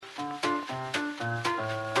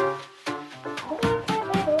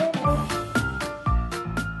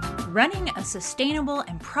Running a sustainable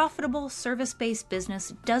and profitable service-based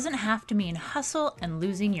business doesn't have to mean hustle and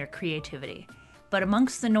losing your creativity. But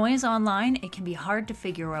amongst the noise online, it can be hard to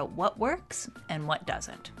figure out what works and what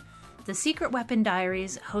doesn't. The Secret Weapon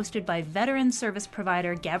Diaries, hosted by veteran service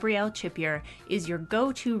provider Gabrielle Chipier, is your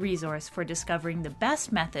go-to resource for discovering the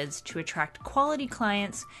best methods to attract quality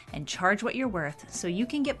clients and charge what you're worth so you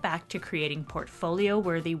can get back to creating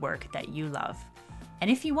portfolio-worthy work that you love. And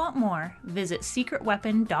if you want more, visit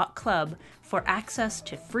secretweapon.club for access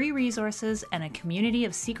to free resources and a community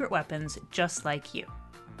of secret weapons just like you.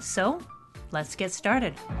 So, let's get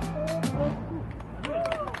started.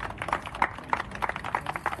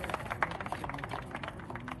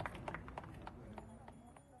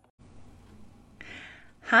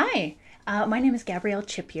 Hi, my name is Gabrielle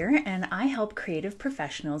Chipier, and I help creative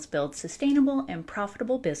professionals build sustainable and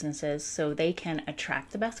profitable businesses so they can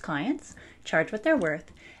attract the best clients, charge what they're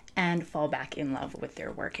worth, and fall back in love with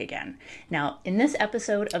their work again. Now, in this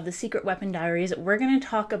episode of the Secret Weapon Diaries, we're going to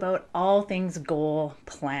talk about all things goal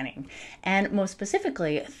planning, and most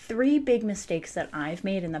specifically, 3 big mistakes that I've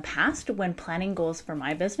made in the past when planning goals for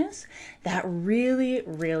my business that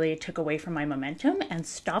really took away from my momentum and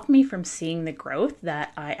stopped me from seeing the growth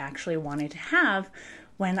that I actually wanted to have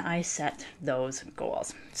when I set those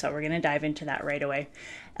goals. So we're going to dive into that right away.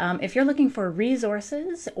 If you're looking for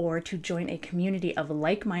resources or to join a community of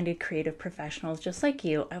like-minded creative professionals just like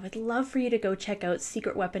you, I would love for you to go check out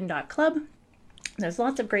secretweapon.club. There's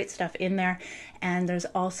lots of great stuff in there, and there's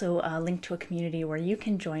also a link to a community where you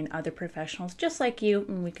can join other professionals just like you,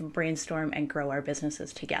 and we can brainstorm and grow our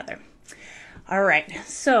businesses together. All right,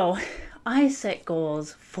 so I set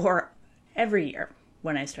goals for every year.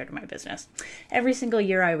 When I started my business, every single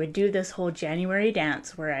year I would do this whole January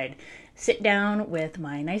dance where I'd sit down with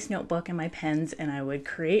my nice notebook and my pens, and I would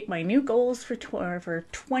create my new goals for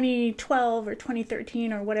 2012 or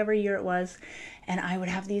 2013 or whatever year it was, and I would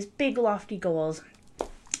have these big lofty goals.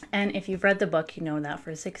 And if you've read the book, you know that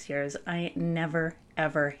for 6 years I never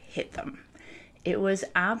ever hit them. It was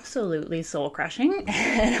absolutely soul-crushing,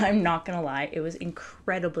 and I'm not going to lie, it was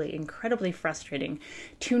incredibly frustrating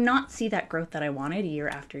to not see that growth that I wanted year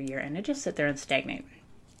after year and to just sit there and stagnate.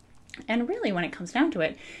 And really, when it comes down to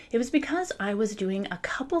it, it was because I was doing a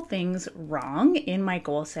couple things wrong in my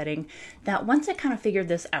goal setting that once I kind of figured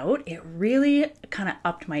this out, it really kind of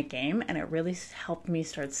upped my game, and it really helped me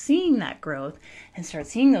start seeing that growth and start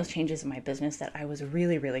seeing those changes in my business that I was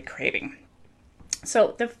really craving.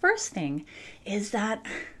 So the first thing is that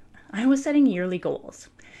I was setting yearly goals,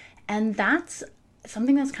 and that's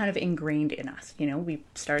something that's kind of ingrained in us. You know, we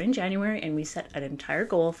start in January and we set an entire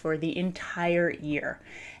goal for the entire year.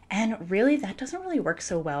 And really, that doesn't really work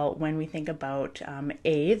so well when we think about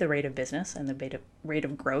the rate of business and the rate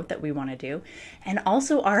of growth that we want to do, and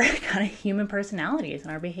also our kind of human personalities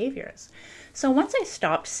and our behaviors. So once I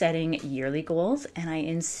stopped setting yearly goals and I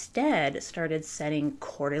instead started setting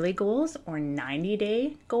quarterly goals or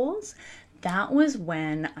 90-day goals, that was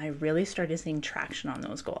when I really started seeing traction on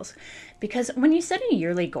those goals. Because when you set a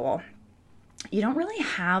yearly goal, you don't really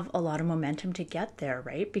have a lot of momentum to get there,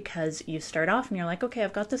 right? Because you start off and you're like, okay,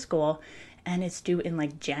 I've got this goal and it's due in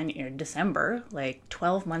like December, like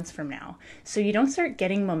 12 months from now. So you don't start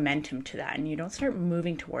getting momentum to that and you don't start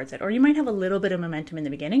moving towards it. Or you might have a little bit of momentum in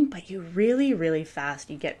the beginning, but you really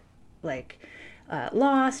fast, you get like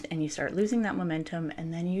lost and you start losing that momentum,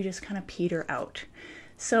 and then you just kind of peter out.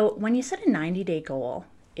 So when you set a 90-day goal,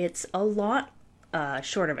 it's a lot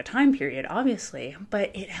short of a time period, obviously,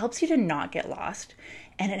 but it helps you to not get lost,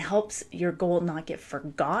 and it helps your goal not get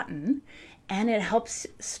forgotten, and it helps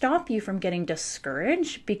stop you from getting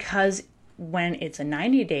discouraged, because when it's a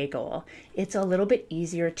 90-day goal, it's a little bit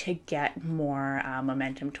easier to get more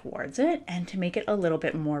momentum towards it and to make it a little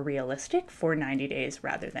bit more realistic for 90 days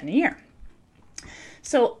rather than a year.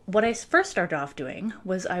 So what I first started off doing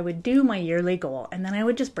was I would do my yearly goal, and then I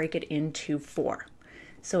would just break it into 4.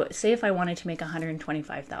 So say if I wanted to make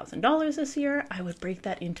 $125,000 this year, I would break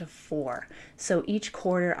that into 4. So each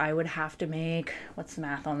quarter I would have to make, what's the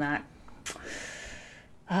math on that?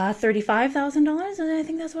 $35,000, and I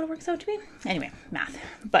think that's what it works out to be. Anyway, math.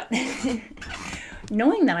 But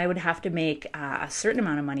knowing that I would have to make a certain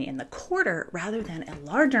amount of money in the quarter rather than a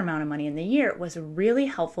larger amount of money in the year was really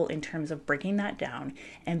helpful in terms of breaking that down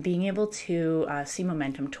and being able to see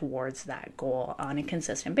momentum towards that goal on a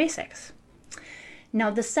consistent basis. Now,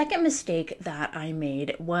 the second mistake that I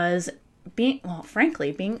made was being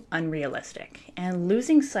unrealistic and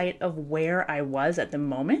losing sight of where I was at the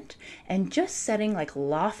moment and just setting like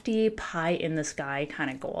lofty pie in the sky kind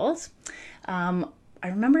of goals. I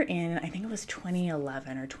remember I think it was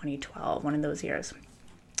 2011 or 2012, one of those years,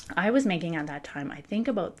 I was making at that time, I think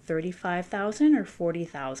about 35,000 or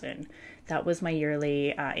 40,000. That was my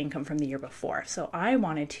yearly income from the year before. So I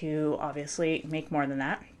wanted to obviously make more than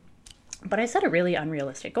that. But I set a really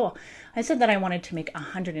unrealistic goal. I said that I wanted to make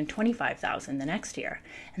 125,000 the next year.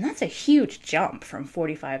 And that's a huge jump from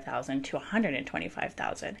 45,000 to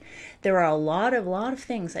 125,000. There were a lot of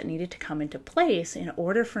things that needed to come into place in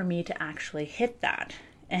order for me to actually hit that.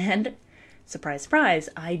 And surprise, surprise,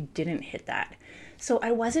 I didn't hit that. So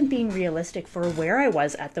I wasn't being realistic for where I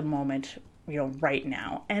was at the moment, right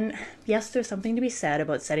now. And yes, there's something to be said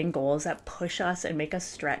about setting goals that push us and make us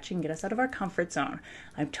stretch and get us out of our comfort zone.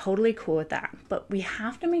 I'm totally cool with that. But we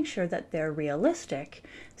have to make sure that they're realistic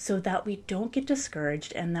so that we don't get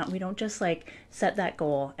discouraged and that we don't just set that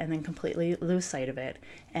goal and then completely lose sight of it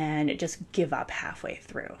and just give up halfway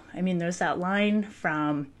through. I mean, there's that line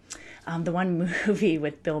from the one movie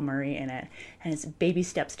with Bill Murray in it, and it's baby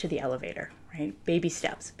steps to the elevator. Right? Baby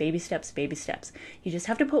steps, baby steps, baby steps. You just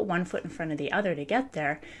have to put one foot in front of the other to get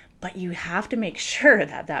there, but you have to make sure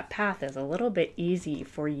that that path is a little bit easy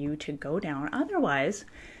for you to go down. Otherwise,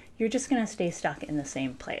 you're just going to stay stuck in the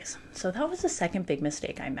same place. So that was the second big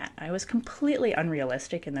mistake I made. I was completely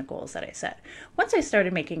unrealistic in the goals that I set. Once I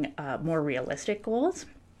started making more realistic goals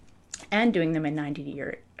and doing them in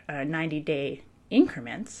 90-day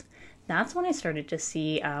increments, that's when I started to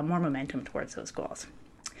see more momentum towards those goals.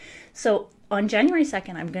 So on January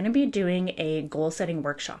 2nd, I'm going to be doing a goal setting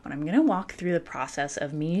workshop, and I'm going to walk through the process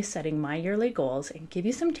of me setting my yearly goals and give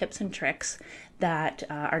you some tips and tricks that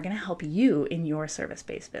are going to help you in your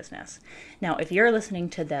service-based business. Now, if you're listening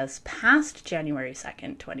to this past January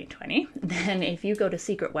 2nd, 2020, then if you go to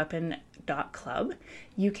secretweapon.club,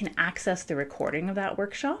 you can access the recording of that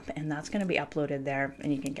workshop, and that's going to be uploaded there,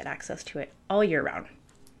 and you can get access to it all year round.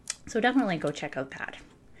 So definitely go check out that.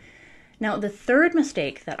 Now, the third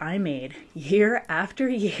mistake that I made year after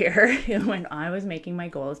year when I was making my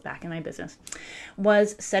goals back in my business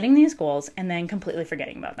was setting these goals and then completely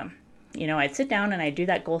forgetting about them. I'd sit down and I'd do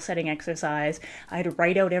that goal setting exercise. I'd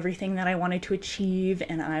write out everything that I wanted to achieve,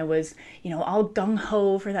 and I was, all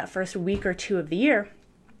gung-ho for that first week or two of the year.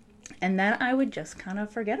 And then I would just kind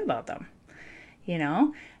of forget about them.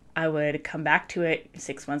 I would come back to it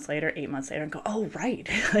 6 months later, 8 months later, and go, oh, right,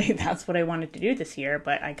 that's what I wanted to do this year.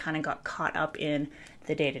 But I kind of got caught up in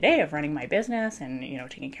the day-to-day of running my business and,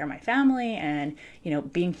 taking care of my family and,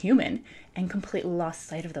 being human, and completely lost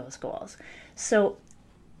sight of those goals. So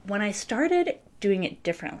when I started doing it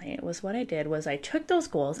differently, what I did was I took those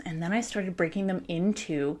goals and then I started breaking them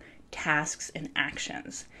into tasks and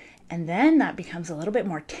actions. And then that becomes a little bit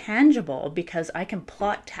more tangible because I can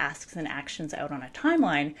plot tasks and actions out on a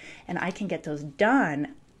timeline, and I can get those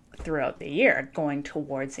done throughout the year, going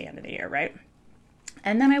towards the end of the year, right?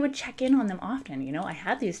 And then I would check in on them often. I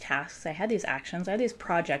had these tasks, I had these actions, I had these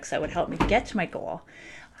projects that would help me get to my goal.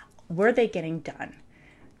 Were they getting done?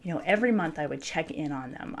 Every month I would check in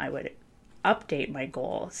on them. I would update my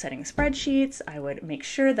goal setting spreadsheets. I would make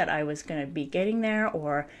sure that I was going to be getting there,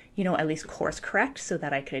 or, at least course correct so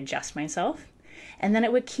that I could adjust myself. And then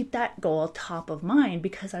it would keep that goal top of mind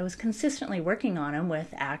because I was consistently working on them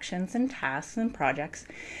with actions and tasks and projects.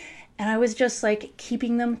 And I was just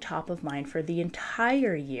keeping them top of mind for the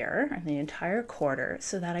entire year and the entire quarter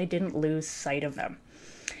so that I didn't lose sight of them.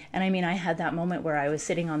 And I had that moment where I was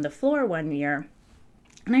sitting on the floor one year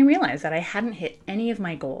and I realized that I hadn't hit any of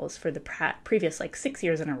my goals for the previous 6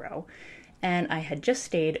 years in a row. And I had just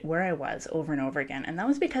stayed where I was over and over again. And that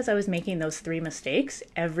was because I was making those 3 mistakes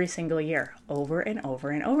every single year, over and over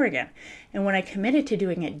and over again. And when I committed to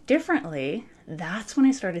doing it differently, that's when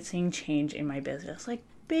I started seeing change in my business,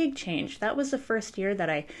 big change. That was the first year that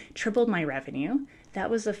I tripled my revenue. That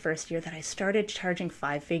was the first year that I started charging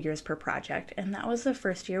 5 figures per project. And that was the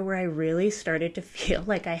first year where I really started to feel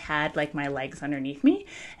like I had my legs underneath me.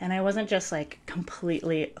 And I wasn't just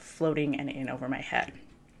completely floating and in over my head.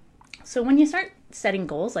 So when you start setting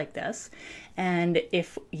goals like this, and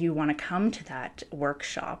if you want to come to that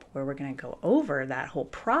workshop where we're going to go over that whole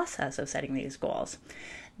process of setting these goals,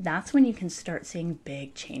 that's when you can start seeing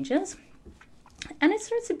big changes. And it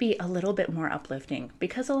starts to be a little bit more uplifting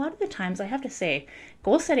because a lot of the times, I have to say,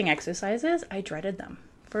 goal setting exercises, I dreaded them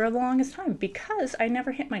for the longest time because I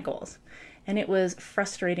never hit my goals. And it was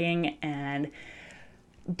frustrating and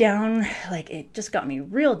down, it just got me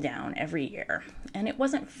real down every year. And it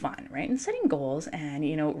wasn't fun, right? And setting goals and,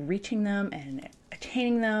 reaching them and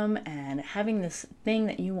attaining them and having this thing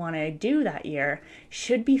that you want to do that year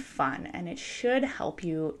should be fun. And it should help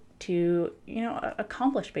you to,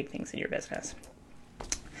 accomplish big things in your business.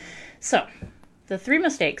 So the 3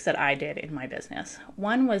 mistakes that I did in my business,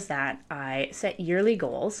 one was that I set yearly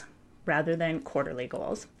goals rather than quarterly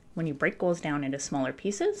goals. when you break goals down into smaller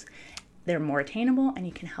pieces, they're more attainable and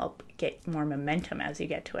you can help get more momentum as you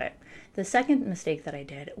get to it. The second mistake that I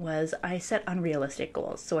did was I set unrealistic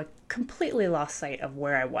goals. So I completely lost sight of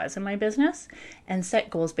where I was in my business and set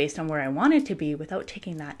goals based on where I wanted to be without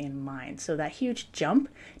taking that in mind. So that huge jump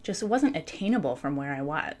just wasn't attainable from where I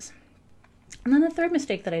was. And then the third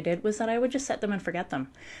mistake that I did was that I would just set them and forget them.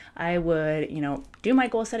 I would, do my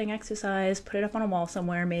goal setting exercise, put it up on a wall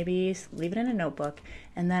somewhere, maybe leave it in a notebook,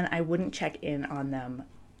 and then I wouldn't check in on them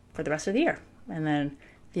for the rest of the year. And then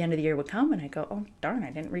the end of the year would come and I go, oh, darn,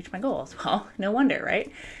 I didn't reach my goals. Well, no wonder,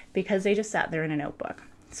 right? Because they just sat there in a notebook.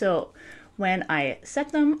 So when I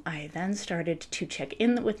set them, I then started to check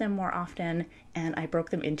in with them more often, and I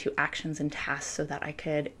broke them into actions and tasks so that I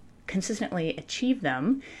could consistently achieve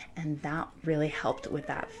them, and that really helped with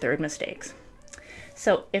that third mistake.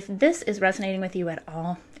 So if this is resonating with you at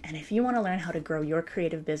all, and if you want to learn how to grow your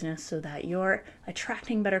creative business so that you're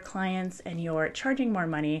attracting better clients and you're charging more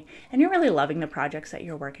money and you're really loving the projects that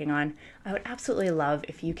you're working on, I would absolutely love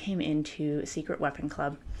if you came into Secret Weapon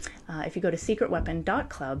Club. If you go to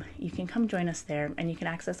secretweapon.club, you can come join us there and you can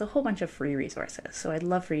access a whole bunch of free resources. So I'd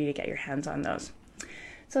love for you to get your hands on those.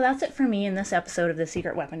 So that's it for me in this episode of the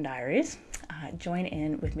Secret Weapon Diaries. Join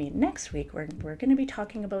in with me next week. We're going to be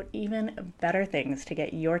talking about even better things to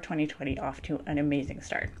get your 2020 off to an amazing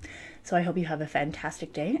start. So I hope you have a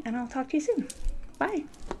fantastic day, and I'll talk to you soon. Bye.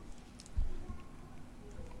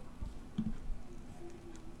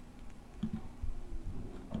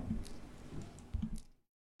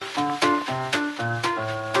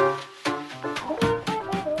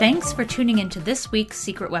 Thanks for tuning into this week's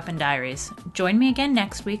Secret Weapon Diaries. Join me again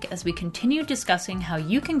next week as we continue discussing how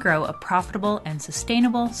you can grow a profitable and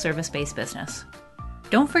sustainable service-based business.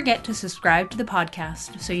 Don't forget to subscribe to the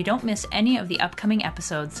podcast so you don't miss any of the upcoming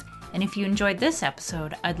episodes. And if you enjoyed this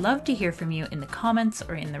episode, I'd love to hear from you in the comments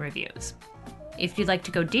or in the reviews. If you'd like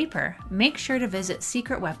to go deeper, make sure to visit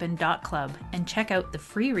secretweapon.club and check out the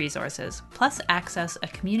free resources, plus access a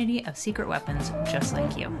community of secret weapons just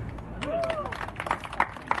like you.